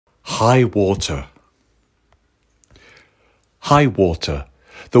High water. High water.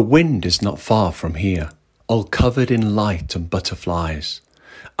 The wind is not far from here, all covered in light and butterflies.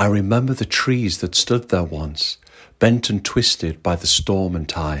 I remember the trees that stood there once, bent and twisted by the storm and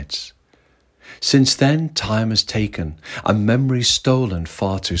tides. Since then time has taken, and memories stolen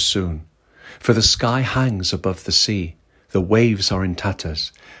far too soon. For the sky hangs above the sea, the waves are in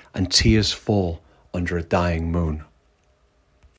tatters, and tears fall under a dying moon.